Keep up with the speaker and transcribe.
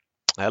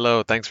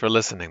Hello, thanks for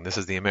listening. This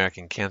is the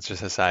American Cancer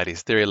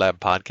Society's Theory Lab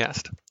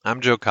podcast.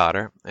 I'm Joe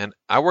Cotter, and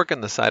I work on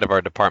the side of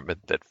our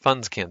department that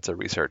funds cancer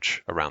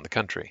research around the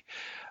country.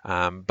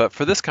 But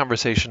for this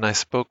conversation, I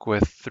spoke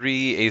with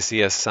three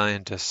ACS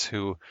scientists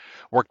who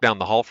work down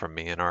the hall from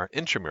me in our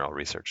intramural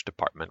research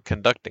department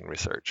conducting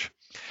research.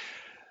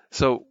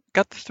 So,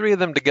 got the three of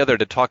them together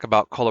to talk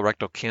about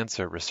colorectal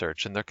cancer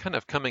research, and they're kind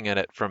of coming at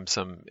it from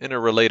some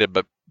interrelated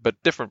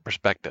but different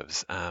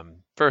perspectives.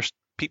 First,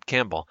 Pete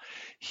Campbell.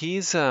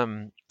 He's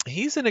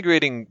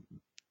integrating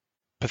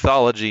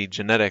pathology,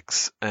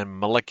 genetics, and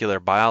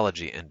molecular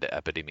biology into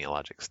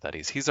epidemiologic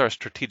studies. He's our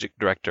strategic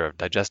director of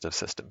digestive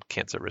system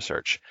cancer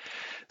research.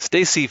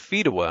 Stacy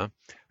Fedewa,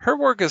 her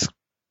work is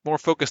more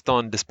focused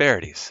on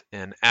disparities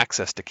in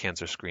access to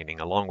cancer screening,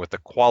 along with the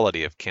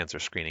quality of cancer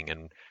screening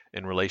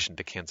in relation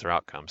to cancer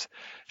outcomes.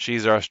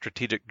 She's our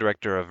strategic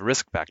director of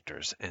risk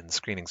factors and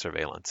screening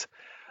surveillance.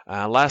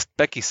 Last,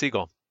 Becky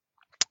Siegel.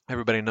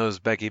 Everybody knows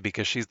Becky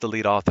because she's the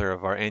lead author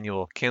of our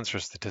annual cancer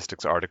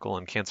statistics article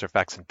and Cancer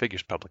Facts and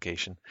Figures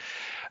publication.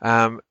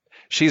 Um,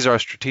 she's our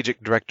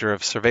strategic director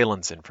of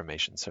surveillance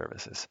information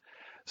services.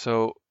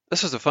 So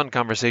this was a fun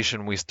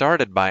conversation. We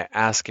started by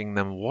asking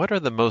them what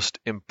are the most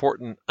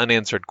important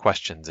unanswered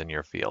questions in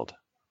your field?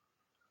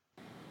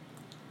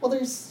 Well,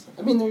 there's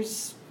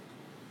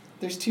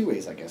two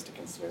ways, I guess, to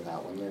consider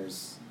that one.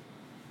 There's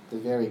the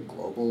very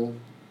global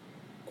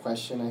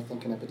question, I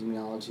think, in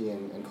epidemiology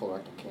and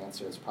colorectal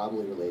cancer. It's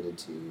probably related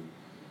to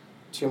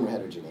tumor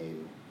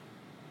heterogeneity.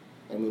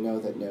 And we know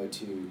that no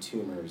two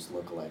tumors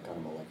look alike on a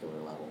molecular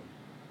level.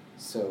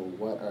 So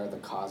what are the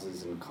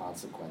causes and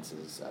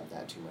consequences of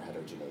that tumor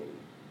heterogeneity?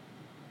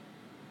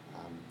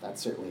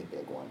 That's certainly a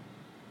big one.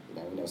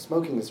 We know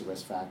smoking is a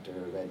risk factor,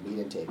 red meat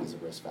intake is a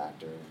risk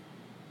factor.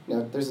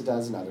 There's a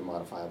dozen other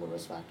modifiable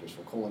risk factors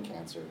for colon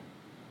cancer,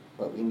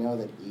 but we know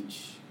that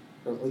each,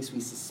 or at least we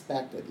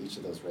suspect that each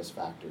of those risk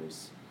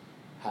factors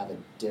have a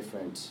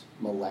different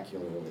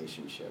molecular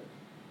relationship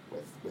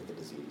with the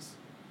disease.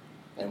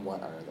 And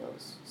what are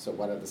those? So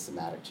what are the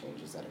somatic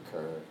changes that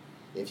occur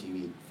if you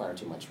eat far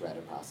too much red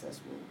or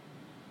processed meat?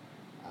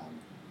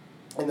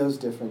 And those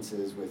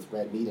differences with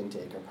red meat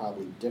intake are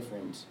probably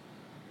different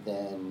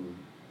than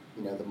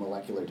the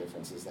molecular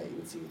differences that you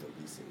would see with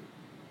obesity.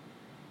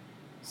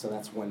 So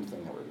that's one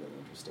thing that we're really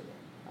interested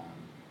in.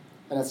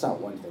 And that's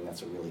not one thing,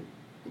 that's a really,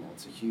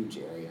 it's a huge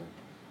area.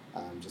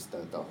 Just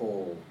the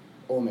whole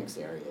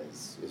omics area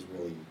is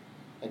really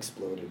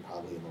exploded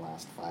probably in the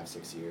last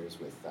 5-6 years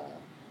with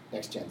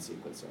next-gen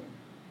sequencing.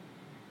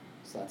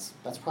 So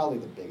that's probably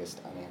the biggest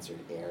unanswered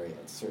area.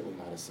 It's certainly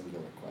not a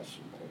singular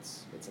question, but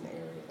it's an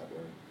area that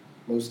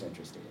we're most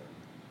interested in.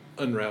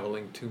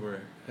 Unraveling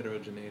tumor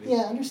heterogeneity.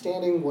 Yeah,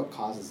 understanding what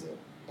causes it.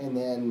 And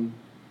then,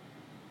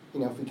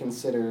 if we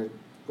consider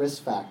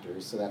risk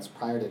factors, so that's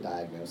prior to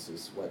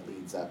diagnosis, what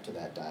leads up to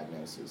that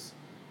diagnosis.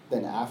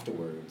 Then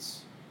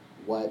afterwards,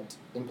 what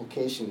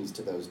implications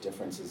do those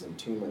differences in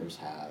tumors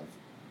have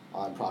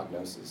on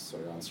prognosis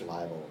or on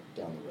survival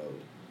down the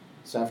road?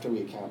 So after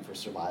we account for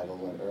survival,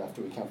 or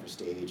after we account for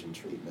stage and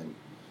treatment,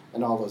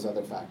 and all those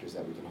other factors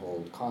that we can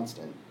hold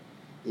constant,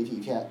 if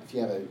you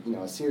have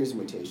a series of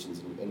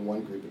mutations in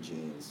one group of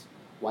genes,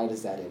 why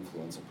does that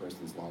influence a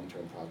person's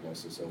long-term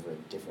prognosis over a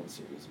different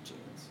series of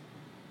genes?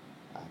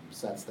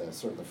 So that's the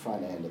sort of the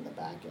front end and the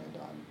back end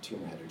on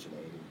tumor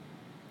heterogeneity.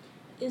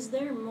 Is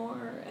there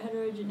more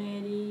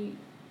heterogeneity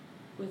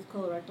with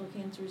colorectal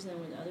cancers than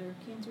with other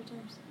cancer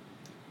types?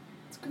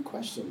 It's a good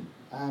question.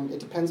 It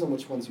depends on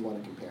which ones you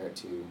want to compare it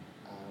to.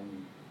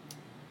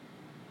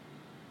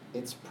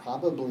 It's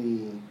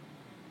probably,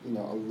 a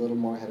little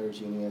more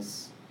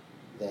heterogeneous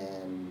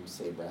than,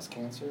 say, breast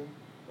cancer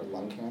or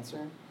lung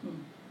cancer,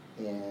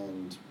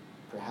 and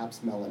perhaps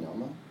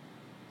melanoma.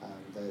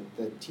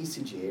 The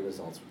TCGA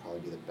results would probably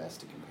be the best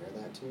to compare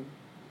that to.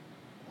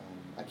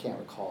 I can't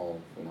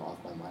recall,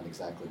 off my mind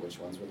exactly which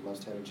ones were the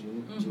most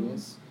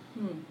heterogeneous.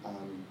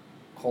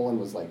 Colon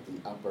was like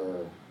the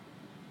upper,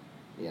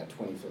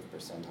 25th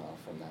percentile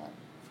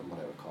from what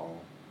I recall.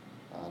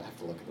 I'd have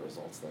to look at the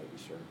results though to be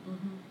sure.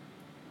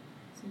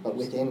 But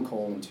within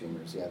colon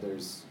tumors,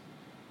 there's,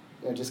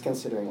 just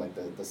considering like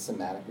the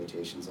somatic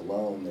mutations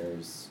alone,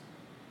 there's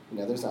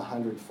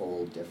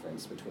 100-fold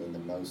difference between the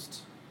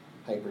most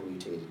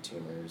hypermutated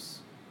tumors.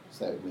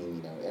 So that would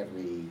mean,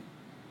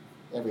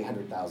 every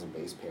 100,000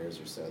 base pairs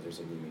or so, there's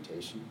a new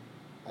mutation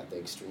at the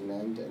extreme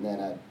end. And then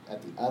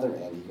at the other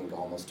end, you can go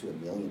almost to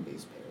 1 million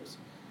base pairs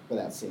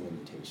without seeing a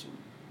mutation.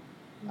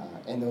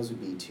 And those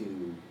would be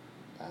two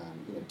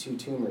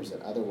tumors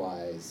that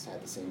otherwise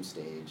had the same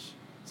stage,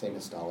 same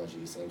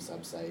histology, same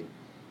subsite,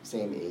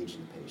 same age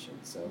in the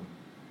patient. So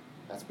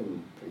that's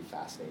been pretty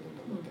fascinating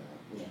to look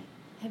at. Yeah.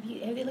 Have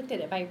you looked at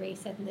it by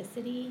race,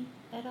 ethnicity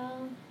at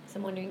all? So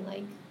I'm wondering,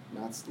 like...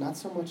 Not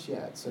so much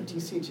yet. So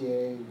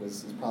TCGA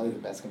is probably the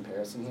best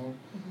comparison here.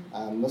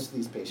 Most of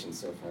these patients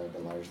so far have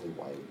been largely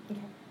white. Okay.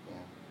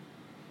 Yeah.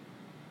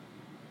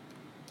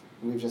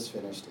 We've just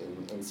finished,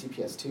 in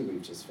CPS2,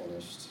 we've just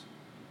finished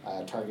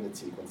targeted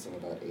sequencing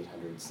about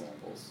 800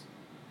 samples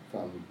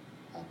from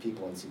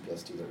people in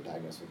CPS2 that were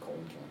diagnosed with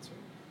colon cancer.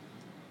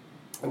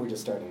 And we're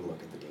just starting to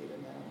look at the data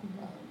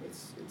now.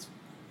 It's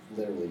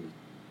literally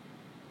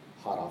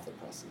hot off the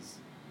presses.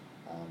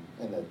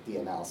 And the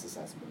analysis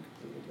hasn't been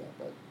completed yet,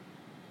 but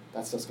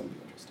that's just going to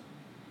be interesting.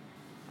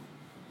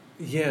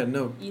 Yeah,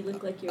 no. You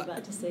look like you're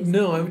about to say something.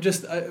 No,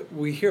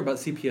 we hear about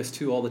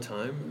CPS2 all the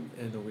time,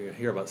 and we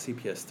hear about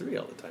CPS3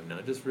 all the time now.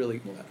 It just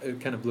really,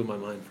 it kind of blew my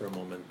mind for a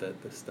moment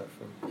that this stuff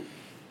from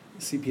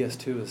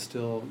CPS2 has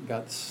still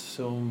got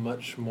so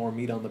much more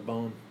meat on the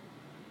bone.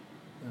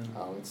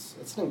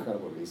 It's an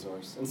incredible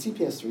resource, and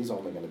CPS3 is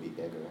only going to be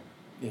bigger.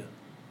 Yeah.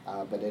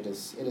 But it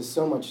is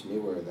so much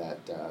newer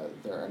that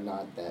there are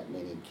not that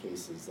many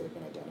cases that have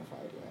been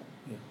identified yet.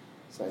 Yeah.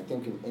 So I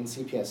think in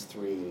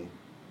CPS3,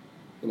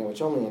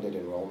 which only ended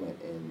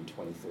enrollment in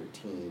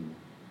 2013,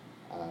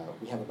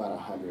 we have about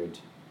 100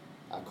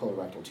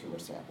 colorectal tumor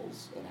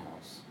samples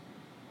in-house.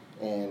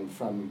 And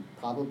from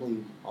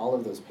probably all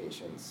of those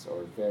patients,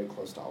 or very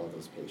close to all of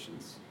those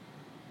patients,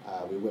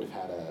 we would have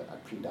had a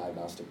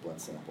pre-diagnostic blood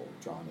sample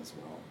drawn as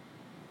well.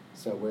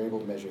 So we're able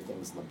to measure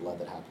things in the blood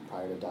that happened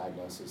prior to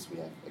diagnosis. We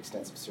have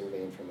extensive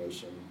survey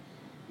information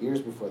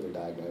years before their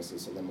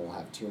diagnosis, and then we'll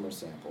have tumor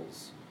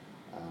samples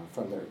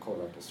from their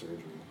colorectal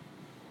surgery.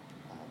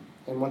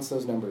 And once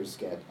those numbers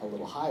get a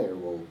little higher,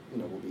 we'll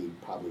be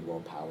probably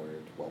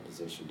well-powered,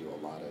 well-positioned to do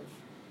a lot of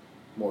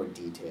more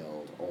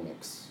detailed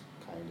omics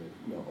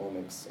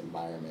omics,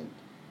 environment,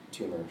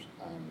 tumor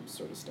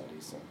sort of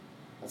studies. So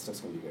that's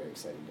just going to be very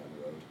exciting down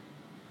the road.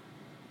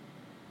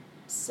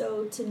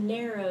 So to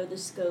narrow the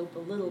scope a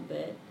little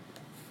bit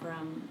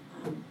from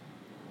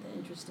the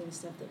interesting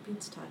stuff that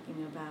Pete's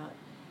talking about,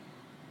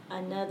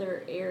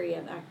 another area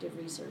of active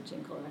research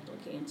in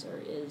colorectal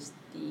cancer is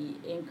the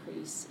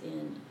increase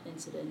in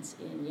incidence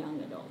in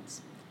young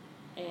adults.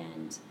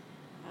 And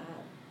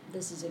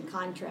this is in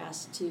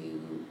contrast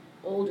to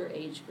older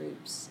age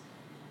groups,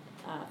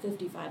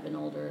 55 and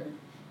older,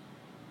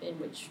 in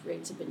which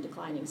rates have been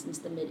declining since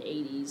the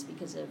mid-'80s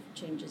because of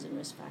changes in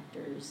risk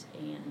factors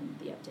and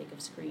the uptake of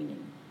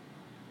screening.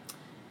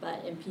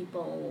 But in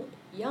people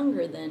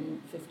younger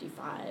than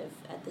 55,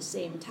 at the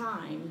same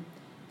time,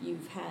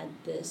 you've had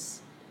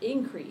this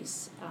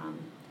increase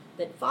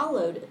that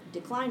followed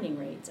declining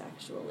rates,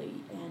 actually.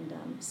 And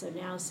so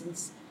now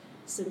since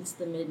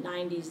the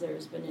mid-'90s,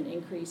 there's been an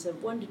increase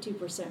of 1 to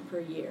 2% per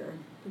year,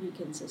 pretty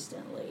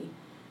consistently.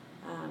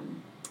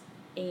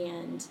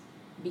 And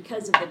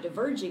because of the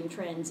diverging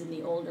trends in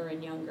the older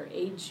and younger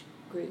age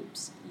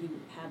groups,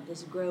 you have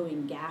this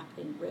growing gap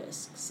in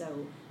risk.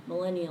 So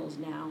millennials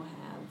now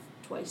have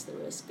twice the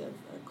risk of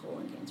a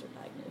colon cancer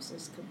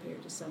diagnosis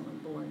compared to someone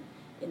born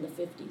in the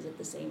 50s at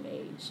the same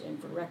age.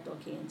 And for rectal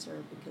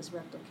cancer, because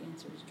rectal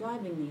cancer is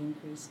driving the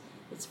increase,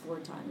 it's 4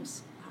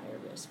 times higher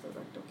risk for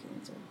rectal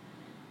cancer.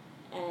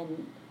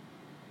 And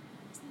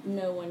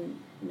no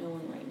one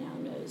right now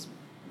knows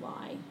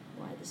why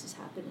this is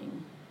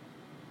happening.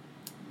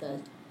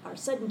 Our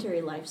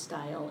sedentary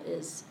lifestyle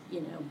is,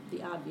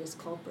 the obvious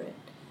culprit,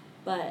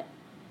 but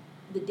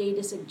the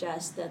data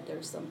suggests that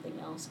there's something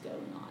else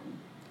going on.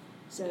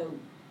 So,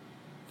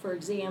 for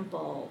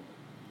example,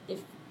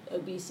 if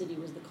obesity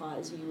was the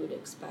cause, you would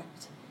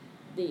expect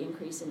the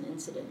increase in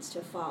incidence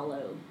to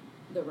follow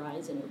the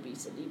rise in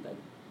obesity, but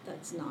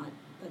that's not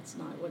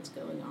what's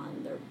going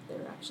on.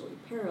 They're actually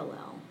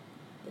parallel,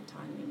 the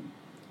timing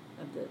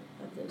of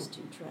those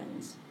two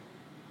trends.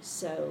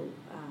 So,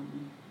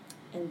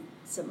 and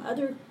some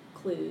other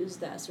clues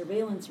that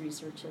surveillance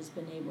research has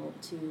been able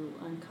to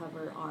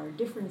uncover are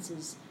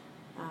differences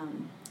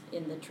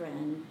in the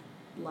trend,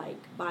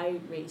 like by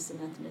race and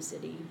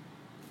ethnicity,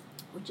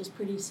 which is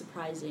pretty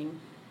surprising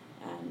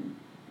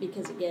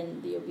because,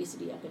 again, the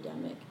obesity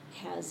epidemic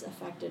has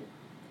affected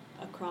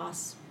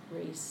across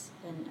race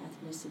and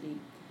ethnicity,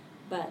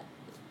 but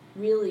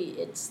really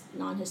it's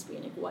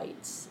non-Hispanic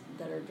whites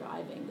that are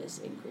driving this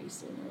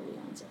increase in early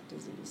onset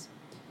disease.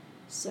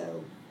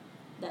 So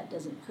that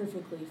doesn't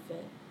perfectly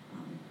fit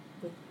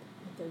with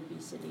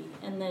obesity.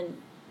 And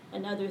then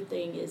another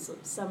thing is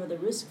some of the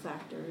risk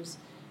factors.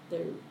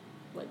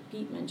 What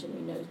Pete mentioned,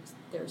 we know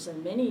there are so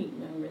many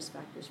known risk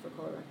factors for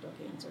colorectal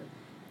cancer,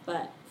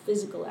 but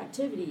physical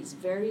activity is a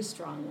very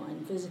strong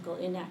one. Physical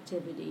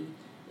inactivity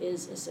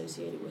is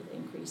associated with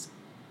increased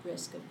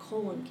risk of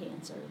colon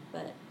cancer,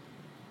 but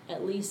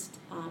at least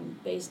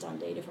based on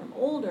data from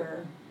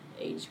older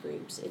age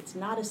groups, it's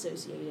not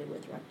associated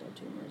with rectal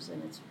tumors,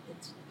 and it's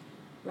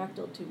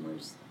rectal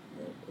tumors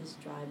that is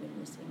driving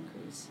this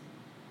increase.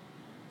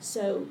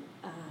 So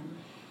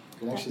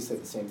you can actually say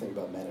the same thing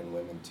about men and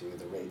women too.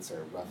 The rates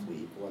are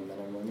roughly equal in men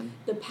and women.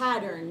 The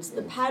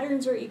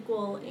patterns are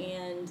equal,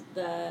 and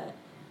the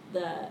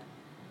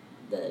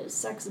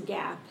sex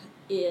gap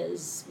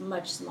is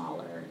much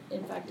smaller.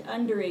 In fact,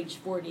 under age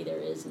 40, there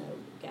is no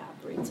gap.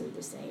 Rates are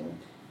the same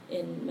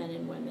in men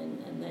and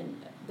women, and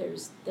then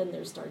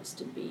there starts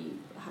to be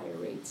higher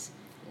rates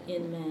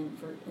in men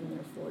in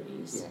their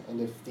 40s. Yeah,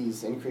 and if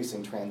these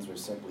increasing trends were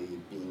simply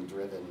being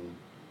driven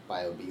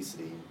by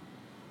obesity,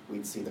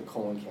 we'd see the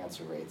colon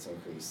cancer rates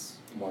increase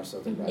more so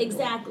than rectal.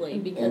 Exactly,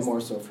 because and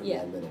more so for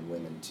men than in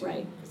women too.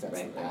 Right, because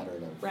that's the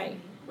pattern of right.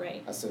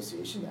 Right.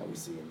 association that we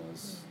see in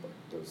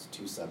those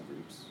two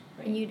subgroups.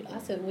 Right. And you'd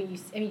also,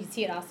 you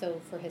see it also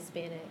for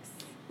Hispanics.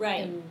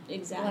 Right, and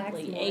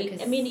exactly. blacks more,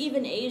 'cause- I mean,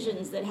 even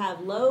Asians that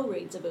have low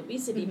rates of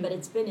obesity, but Mhm.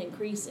 it's been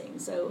increasing.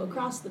 So Mhm.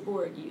 across the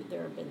board,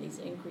 there have been these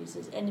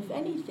increases. And if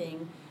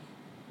anything,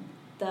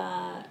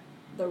 the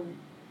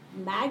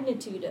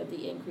magnitude of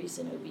the increase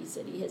in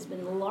obesity has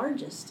been the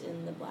largest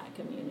in the Black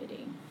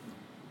community.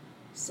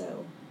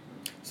 So,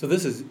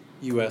 this is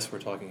U.S. we're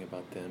talking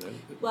about then.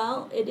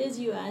 well, it is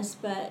U.S.,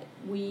 but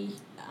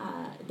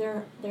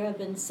there have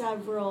been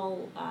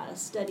several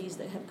studies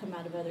that have come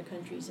out of other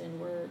countries, and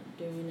we're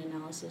doing an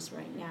analysis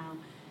right now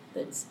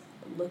that's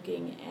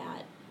looking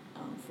at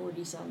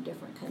 40-some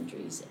different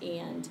countries,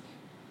 and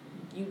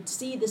you'd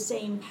see the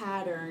same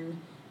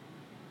pattern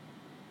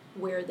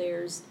where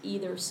there's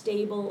either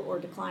stable or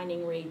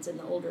declining rates in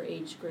the older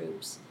age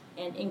groups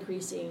and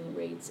increasing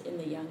rates in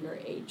the younger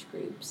age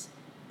groups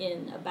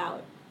in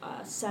about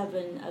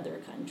 7 other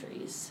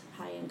countries,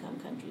 high-income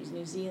countries: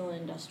 New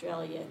Zealand,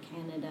 Australia,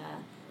 Canada,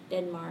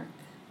 Denmark,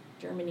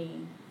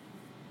 Germany.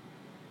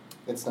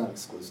 It's not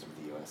exclusive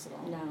to the U.S. at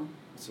all. No.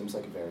 It seems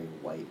like a very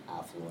white,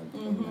 affluent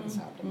thing that is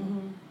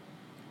happening.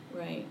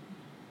 Right,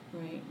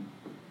 right.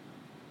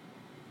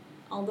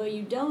 Although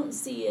you don't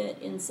see it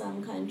in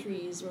some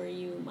countries where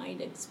you might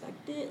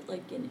expect it,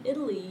 like in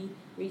Italy,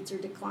 rates are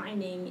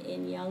declining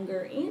in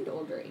younger and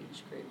older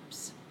age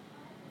groups.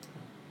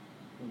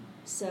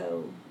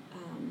 So,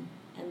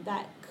 and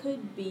that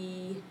could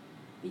be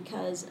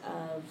because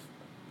of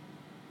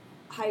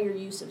higher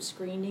use of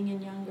screening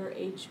in younger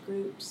age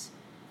groups.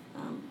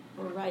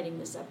 We're writing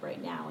this up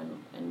right now,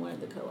 and one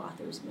of the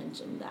co-authors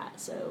mentioned that.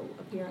 So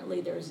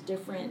apparently there's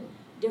different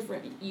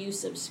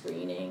use of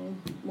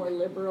screening, more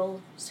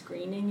liberal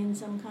screening in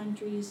some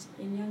countries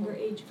in younger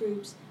age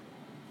groups.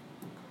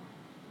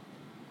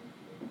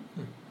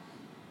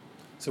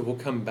 So we'll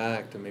come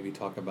back to maybe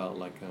talk about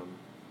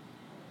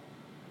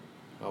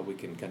how we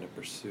can kind of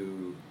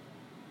pursue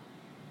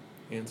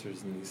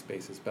answers in these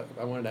spaces. But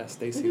I wanted to ask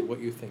Stacy what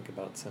you think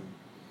about some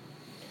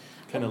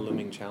kind of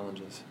looming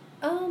challenges.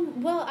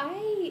 Well,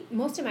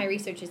 most of my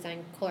research is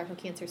on colorectal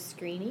cancer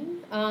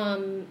screening,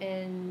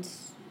 and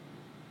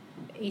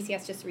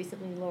ACS just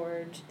recently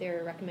lowered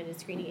their recommended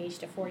screening age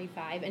to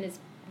 45, and it's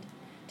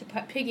to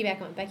piggyback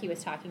on what Becky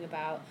was talking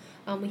about.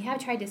 We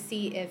have tried to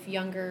see if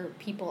younger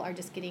people are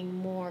just getting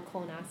more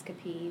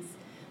colonoscopies,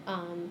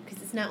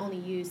 because it's not only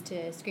used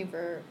to screen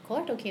for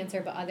colorectal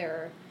cancer, but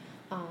other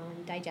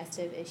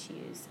digestive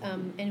issues.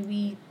 And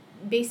we,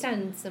 based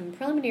on some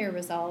preliminary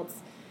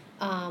results,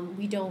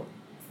 we don't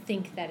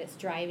think that it's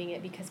driving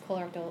it, because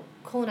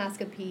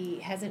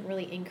colonoscopy hasn't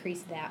really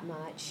increased that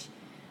much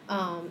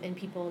in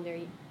people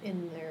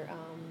in their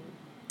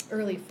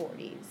early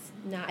 40s,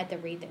 not at the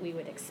rate that we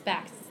would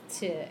expect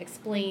to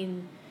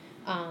explain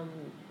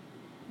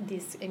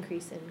this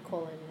increase in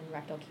colon and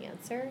rectal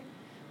cancer.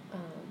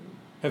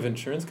 Have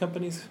insurance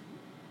companies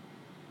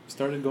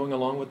started going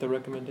along with the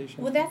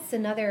recommendation? Well, that's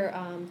another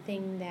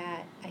thing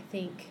that I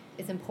think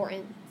is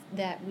important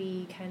that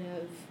we kind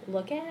of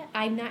look at.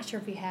 I'm not sure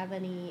if we have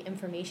any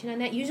information on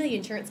that. Usually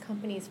insurance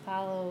companies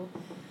follow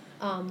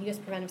U.S.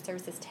 Preventive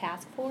Services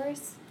Task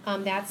Force.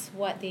 That's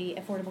what the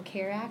Affordable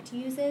Care Act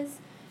uses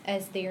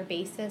as their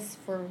basis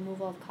for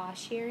removal of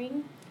cost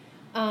sharing.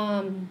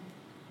 And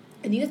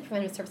the U.S.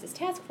 Preventive Services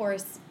Task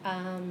Force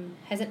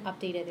hasn't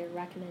updated their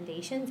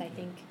recommendations. I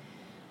think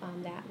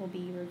that will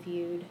be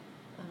reviewed.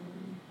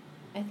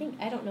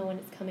 I don't know when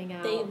it's coming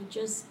out. They've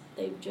just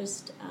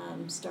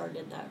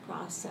started that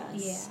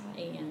process,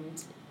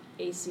 and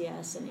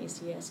ACS and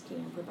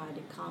ACSCAN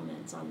provided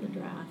comments on the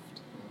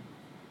draft.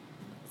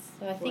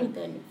 So I think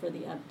for the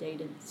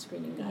updated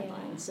screening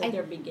guidelines. So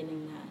they're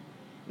beginning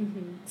that.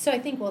 Mm-hmm. So I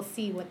think we'll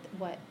see what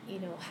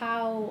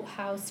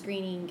how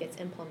screening gets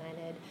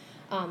implemented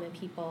in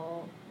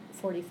people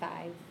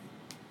 45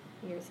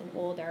 years and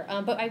older.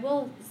 But I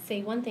will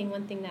say one thing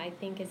that I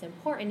think is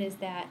important is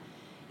that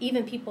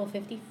even people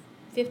 50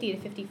 to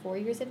 54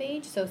 years of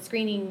age, so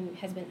screening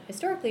has been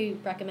historically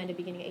recommended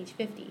beginning at age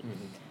 50. Mm-hmm.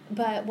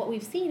 But what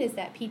we've seen is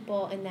that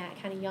people in that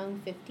kind of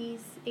young 50s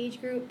age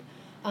group,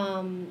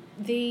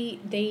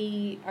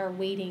 they are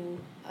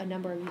waiting a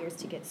number of years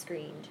to get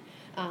screened.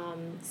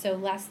 So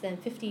less than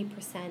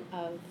 50%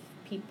 of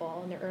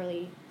people in their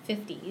early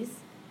 50s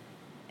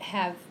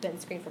have been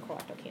screened for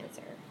colorectal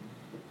cancer.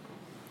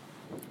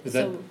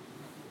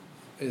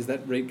 Is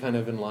that rate kind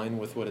of in line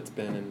with what it's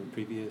been in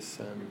previous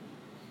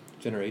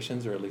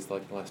generations, or at least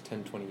like the last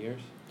 10, 20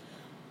 years?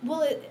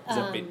 Well, is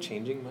that rate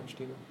changing much,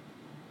 do you know?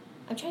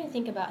 I'm trying to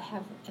think about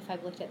if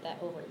I've looked at that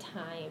over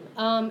time.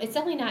 It's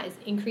definitely not as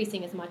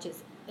increasing as much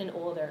as in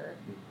older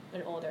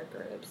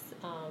groups.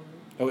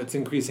 It's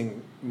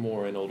increasing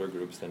more in older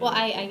groups than. Well,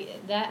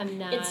 I'm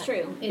not. It's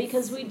true,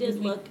 because we did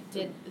look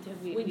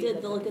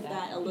at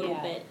that a little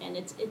bit, and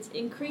it's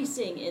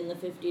increasing in the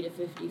 50 to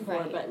 54,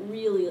 right. But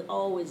really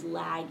always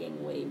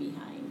lagging way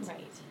behind.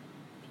 Right.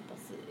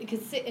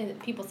 Because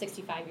people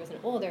 65 years and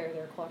older,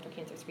 their colorectal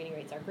cancer screening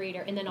rates are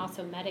greater, and then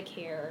also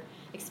Medicare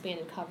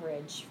expanded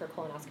coverage for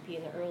colonoscopy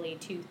in the early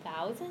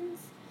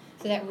 2000s.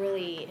 So that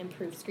really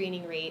improved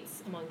screening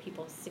rates among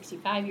people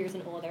 65 years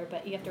and older.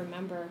 But you have to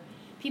remember,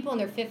 people in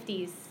their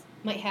 50s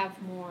might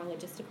have more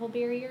logistical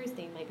barriers.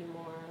 They might be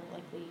more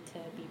likely to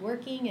be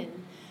working, and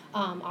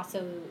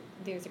also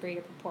there's a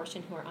greater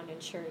proportion who are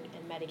uninsured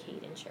and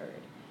Medicaid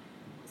insured.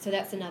 So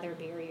that's another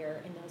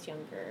barrier in those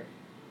younger,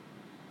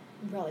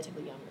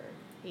 relatively younger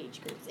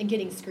age groups, and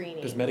getting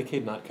screening. Does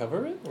Medicaid not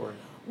cover it, or?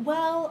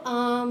 Well,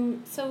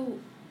 so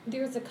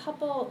there's a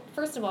couple.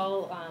 First of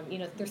all,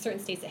 there's certain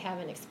states that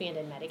haven't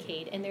expanded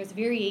Medicaid, and there's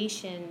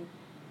variation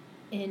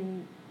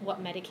in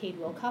what Medicaid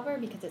will cover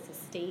because it's a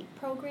state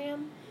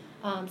program.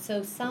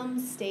 So some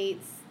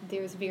states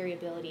there's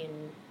variability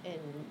in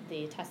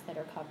the tests that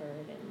are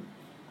covered,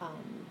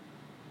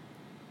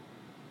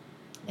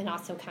 and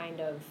also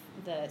kind of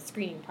the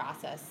screening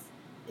process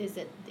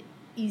isn't the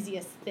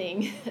easiest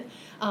thing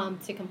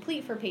to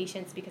complete for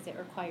patients because it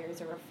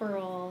requires a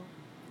referral.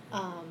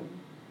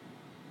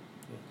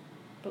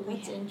 But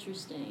That's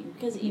interesting,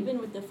 because even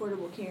with the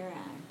Affordable Care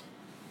Act,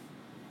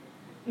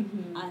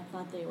 I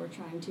thought they were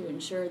trying to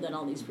ensure that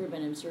all these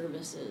preventive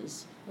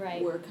services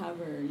were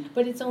covered.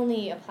 But it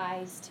only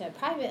applies to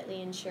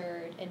privately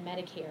insured and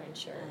Medicare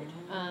insured.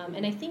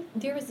 And I think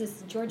there was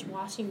this George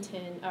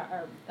Washington,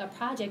 or a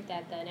project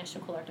that the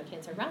National Colorectal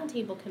Cancer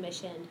Roundtable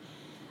commissioned,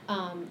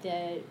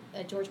 the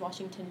George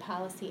Washington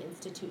Policy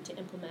Institute to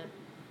implement.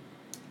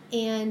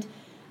 And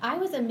I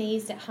was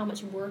amazed at how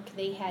much work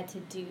they had to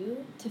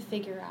do to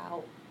figure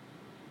out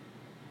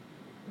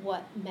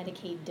what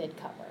Medicaid did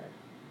cover,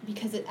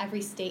 because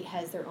every state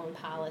has their own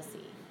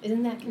policy.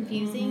 Isn't that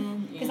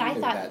confusing? Because I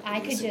thought I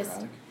could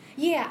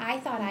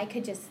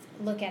just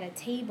look at a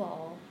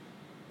table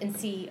and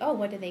see,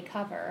 what do they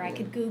cover? Or I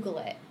could Google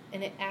it,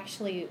 and it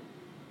actually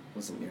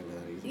wasn't nearly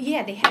that easy.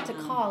 Yeah, they had to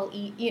call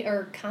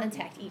or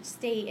contact each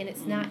state, and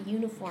it's not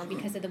uniform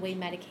because of the way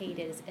Medicaid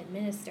is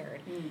administered.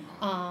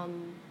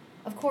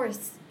 Of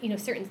course,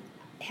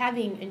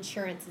 having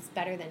insurance is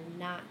better than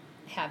not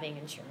having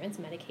insurance.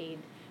 Medicaid,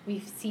 we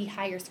see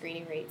higher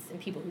screening rates in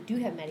people who do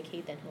have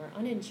Medicaid than who are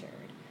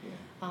uninsured.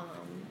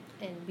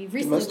 And we've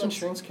recently most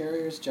insurance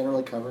carriers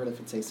generally cover it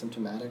if it's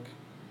asymptomatic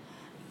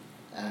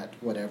at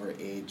whatever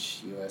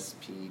age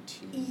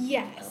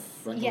USPTF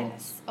recommends?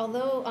 Yes.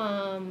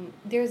 Although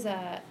there's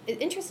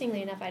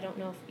interestingly enough, I don't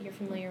know if you're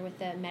familiar with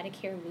the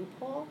Medicare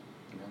loophole.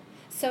 No.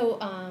 So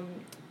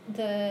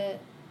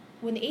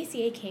when the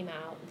ACA came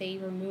out, they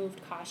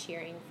removed cost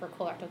sharing for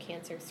colorectal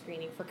cancer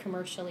screening for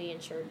commercially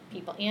insured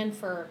people, and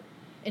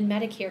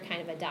Medicare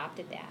kind of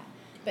adopted that.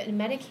 But in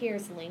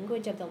Medicare's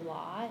language of the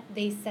law,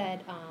 they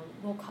said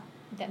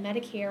that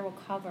Medicare will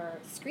cover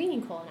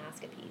screening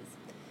colonoscopies.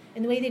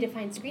 And the way they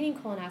defined screening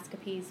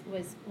colonoscopies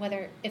was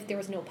if there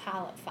was no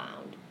polyp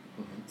found.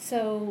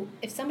 So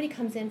if somebody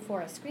comes in for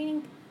a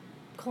screening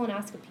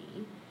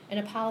colonoscopy and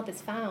a polyp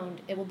is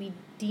found, it will be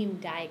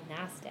deemed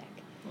diagnostic.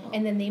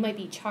 And then they might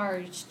be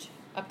charged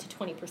up to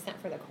 20%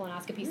 for the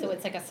colonoscopy. So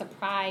it's like a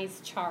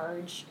surprise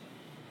charge.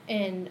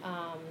 And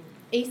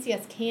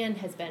ACS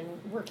has been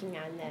working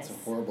on this. It's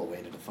a horrible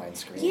way to define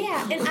screening.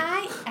 Yeah, and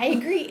I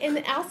agree.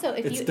 And also,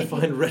 it's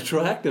defined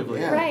retroactively.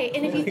 Yeah. Right,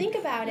 and if you think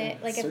about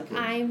it, like if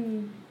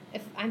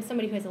I'm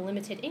somebody who has a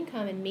limited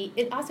income, and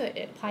it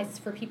applies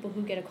for people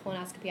who get a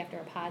colonoscopy after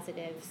a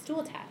positive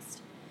stool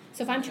test.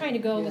 So if I'm trying to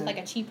go with like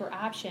a cheaper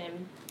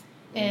option,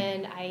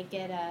 and I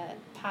get a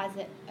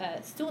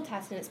stool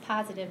test and it's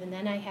positive, and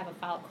then I have a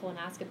follow-up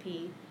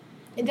colonoscopy,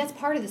 and that's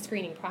part of the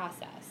screening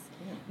process,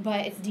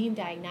 but it's deemed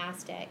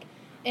diagnostic.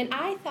 And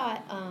I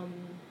thought,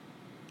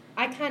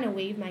 I kind of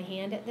waved my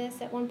hand at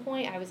this at one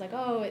point. I was like,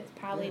 it's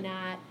probably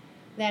not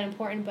that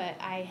important, but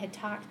I had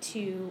talked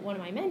to one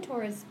of my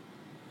mentors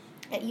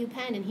at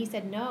UPenn, and he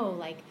said, no,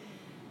 like,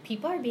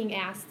 people are being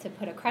asked to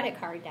put a credit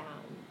card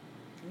down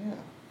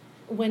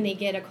when they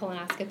get a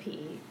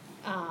colonoscopy.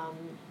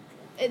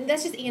 And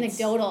that's just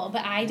anecdotal,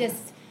 but I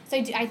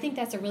think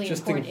that's a really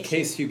important issue. Just in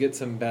case you get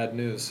some bad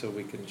news, so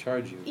we can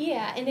charge you.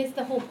 Yeah, and it's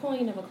the whole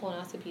point of a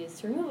colonoscopy is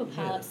to remove a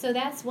polyp. Yeah. So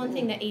that's one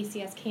thing that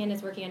ACS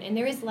is working on, and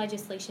there is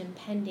legislation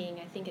pending.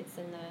 I think it's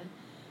in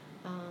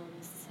the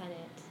Senate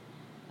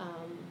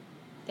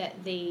that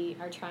they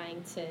are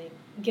trying to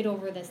get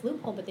over this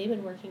loophole, but they've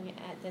been working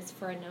at this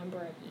for a number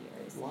of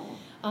years.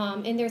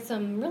 Wow. And there's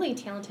some really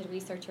talented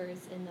researchers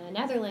in the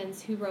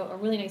Netherlands who wrote a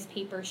really nice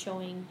paper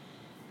showing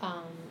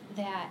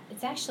that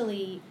it's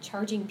actually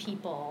charging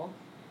people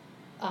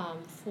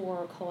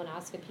for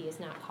colonoscopy is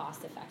not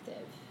cost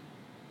effective.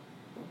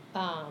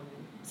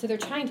 So they're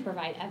trying to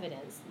provide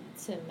evidence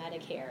to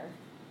Medicare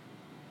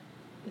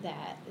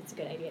that it's a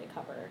good idea to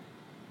cover.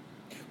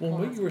 Well,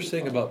 what you were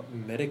saying about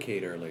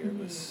Medicaid earlier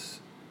was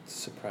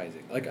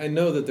surprising. Like, I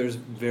know that there's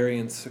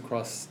variance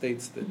across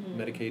states that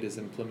Medicaid is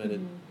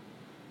implemented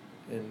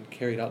and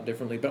carried out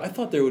differently, but I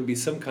thought there would be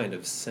some kind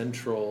of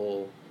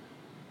central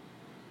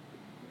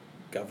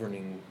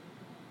governing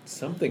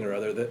something or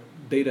other that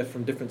data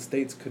from different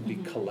states could be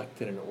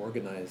collected and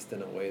organized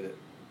in a way that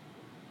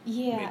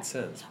made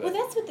sense. But well,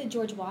 that's what the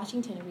George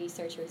Washington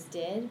researchers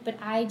did,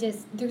 but I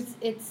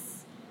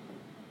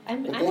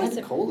I'm But I they had was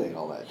to collate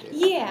all that data.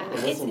 Yeah, It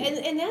it's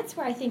wasn't- and that's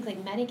where I think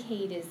like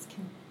Medicaid is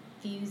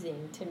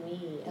confusing to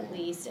me at Yeah.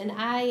 least. And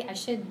I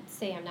should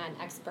say I'm not an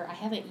expert. I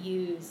haven't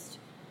used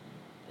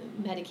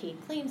Medicaid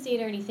claims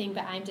data or anything,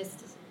 but I'm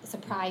just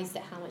surprised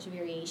at how much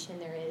variation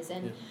there is.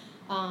 And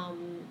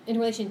in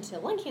relation to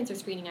lung cancer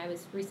screening, I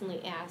was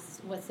recently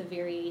asked what's the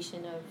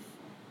variation of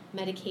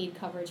Medicaid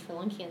coverage for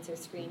lung cancer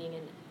screening,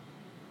 and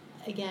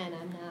again,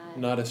 I'm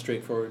Not a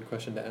straightforward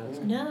question to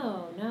ask.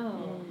 no.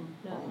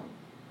 Wow.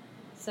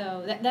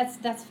 So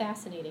that's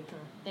fascinating,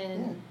 huh?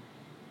 And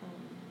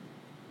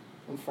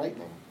And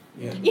frightening.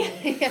 Yeah.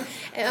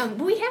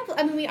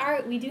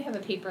 we do have a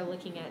paper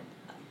looking at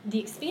the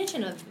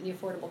expansion of the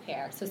Affordable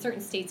Care. So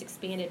certain states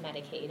expanded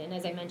Medicaid, and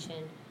as I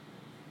mentioned,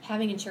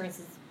 having insurance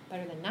is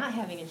better than not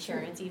having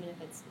insurance, even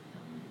if it's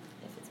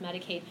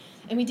Medicaid.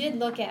 And we did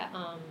look at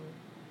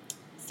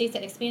states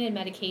that expanded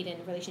Medicaid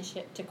in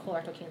relationship to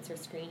colorectal cancer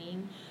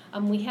screening.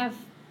 We have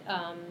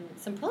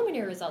some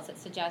preliminary results that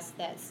suggest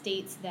that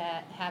states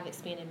that have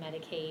expanded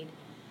Medicaid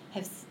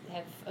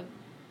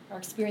are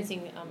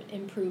experiencing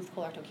improved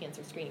colorectal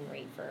cancer screening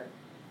rate for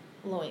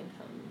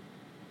low-income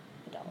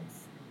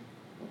adults.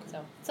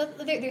 Okay. So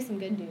there's some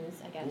good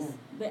news, I guess. Yeah.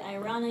 But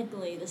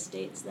ironically, the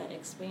states that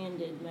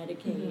expanded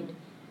Medicaid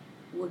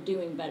were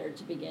doing better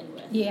to begin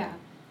with. Yeah.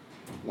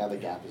 Now the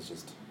gap is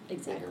just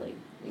Exactly.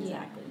 bigger.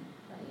 Exactly.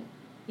 Right.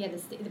 Yeah,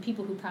 the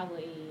people who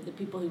probably The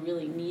people who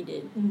really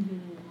needed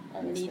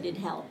Are needed expanding.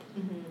 help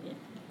yeah,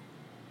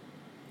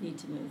 need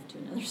to move to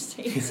another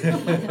state.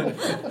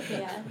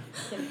 yeah.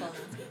 Simple.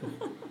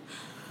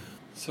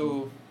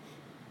 So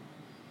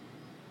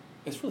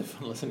it's really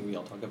fun listening to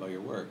y'all talk about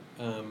your work.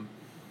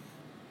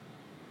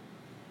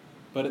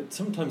 But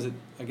sometimes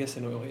I guess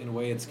in a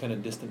way it's kind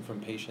of distant from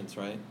patients,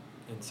 right?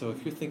 And so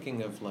if you're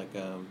thinking of like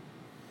a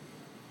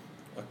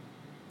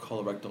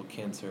colorectal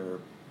cancer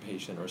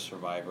patient or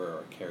survivor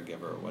or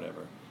caregiver or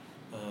whatever,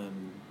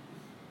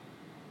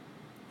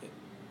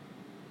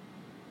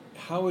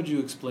 how would you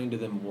explain to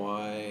them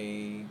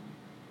why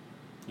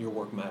your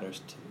work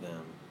matters to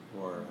them,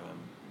 or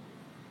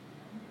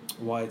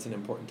why it's an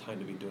important time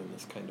to be doing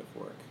this kind of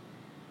work?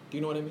 Do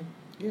you know what I mean?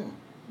 Yeah.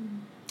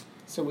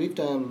 So we've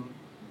done,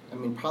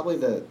 probably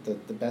the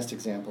best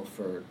example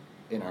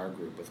in our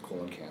group with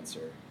colon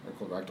cancer or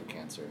colorectal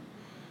cancer,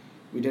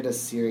 we did a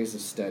series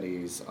of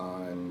studies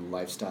on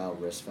lifestyle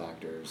risk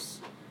factors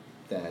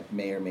that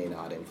may or may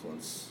not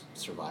influence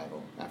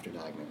survival after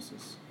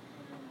diagnosis.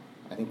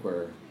 I think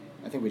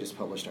we just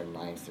published our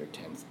 9th or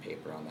 10th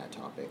paper on that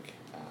topic.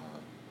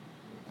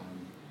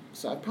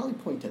 So I'd probably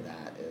point to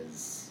that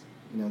as,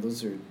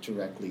 those are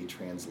directly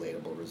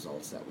translatable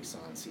results that we saw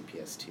in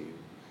CPS2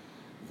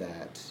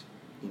 that,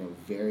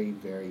 very,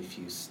 very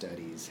few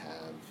studies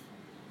have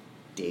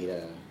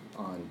data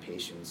on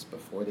patients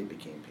before they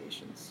became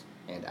patients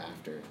and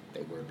after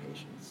they were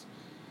patients.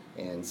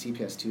 And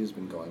CPS2 has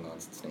been going on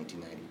since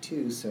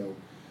 1992, so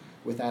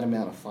with that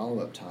amount of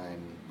follow-up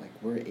time,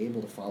 we're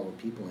able to follow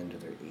people into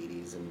their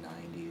 80s and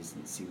 90s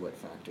and see what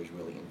factors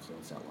really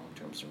influence that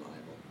long-term survival.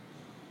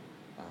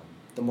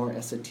 The more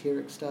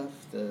esoteric stuff,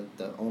 the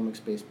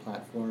omics-based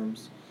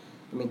platforms,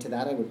 to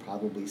that I would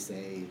probably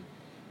say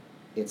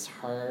it's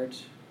hard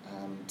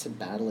to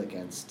battle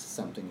against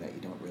something that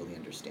you don't really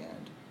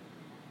understand.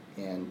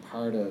 And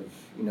part of,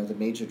 the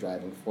major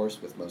driving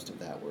force with most of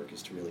that work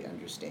is to really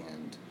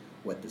understand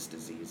what this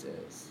disease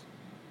is.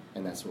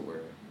 And that's what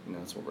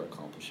we're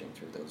accomplishing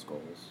through those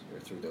goals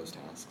or through those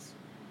tasks.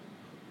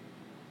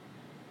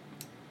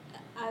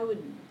 I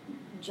would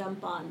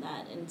jump on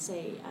that and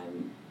say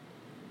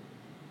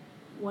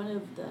one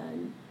of the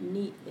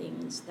neat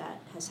things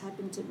that has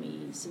happened to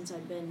me since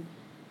I've been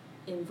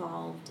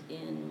involved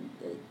in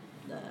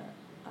the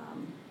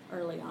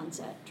early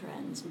onset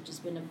trends, which has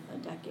been a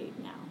decade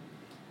now,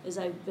 is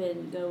I've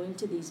been going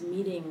to these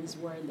meetings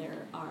where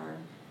there are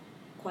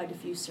quite a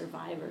few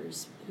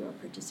survivors who are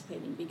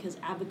participating because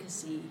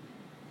advocacy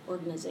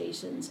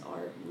organizations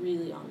are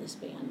really on this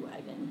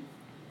bandwagon.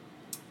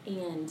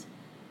 And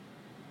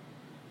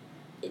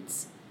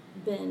it's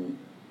been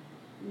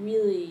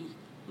really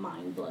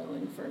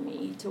mind-blowing for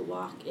me to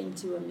walk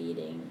into a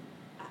meeting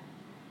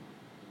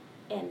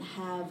and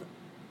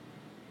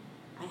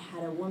I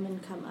had a woman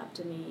come up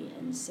to me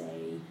and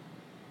say,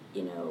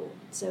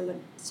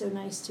 so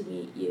nice to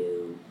meet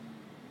you.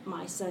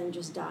 My son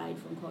just died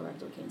from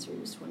colorectal cancer. He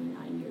was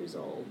 29 years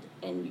old.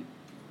 And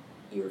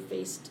you're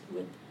faced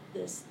with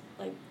this,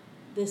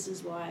 this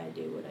is why I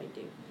do what I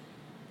do.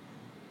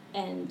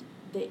 And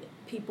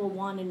people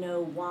want to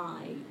know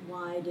why.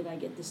 Why did I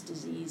get this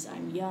disease?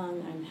 I'm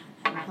young,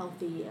 I'm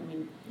healthy.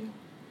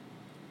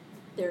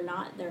 They're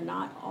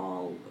not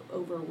all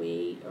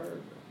overweight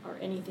or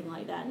anything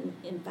like that. And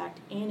in fact,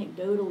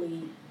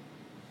 anecdotally,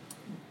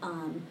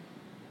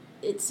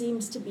 it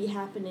seems to be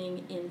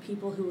happening in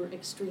people who are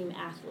extreme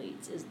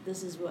athletes.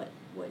 This is what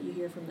you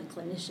hear from the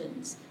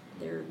clinicians.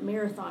 They're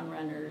marathon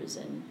runners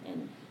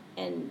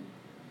and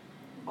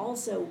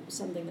also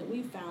something that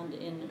we found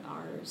in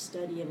our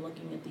study and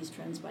looking at these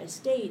trends by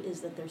state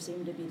is that there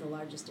seem to be the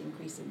largest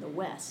increase in the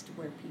West,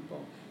 where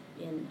people,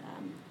 in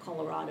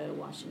Colorado,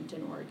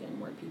 Washington, Oregon,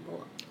 where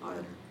people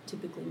are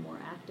typically more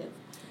active.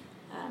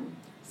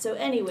 So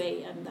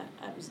anyway,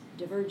 I was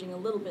diverging a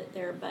little bit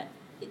there, but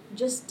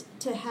just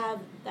to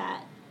have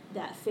that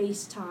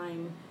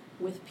FaceTime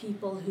with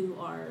people who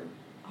are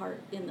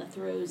in the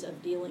throes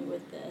of dealing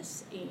with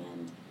this,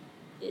 and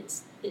it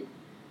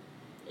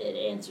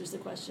answers the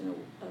question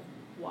of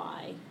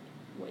why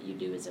what you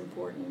do is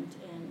important,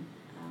 and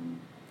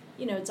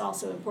it's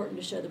also important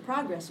to show the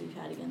progress we've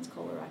had against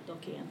colorectal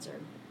cancer,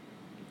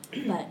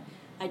 but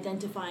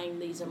identifying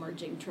these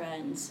emerging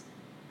trends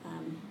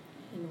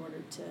in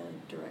order to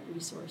direct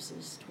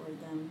resources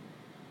toward them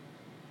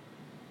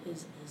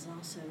is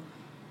also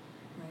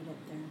right up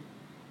there.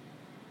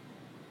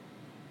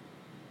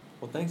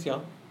 Well, thanks,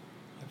 y'all.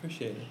 I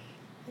appreciate it.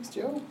 Thanks,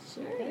 Joe.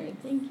 Sure,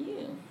 thank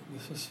you.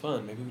 This was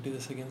fun. Maybe we do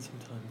this again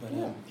sometime. But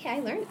Yeah.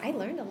 I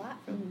learned a lot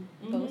from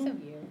both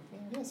of you.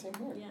 Yeah, same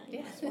here. Yeah,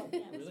 Yeah. it's fun. Yeah,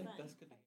 it was really, fun. that's good.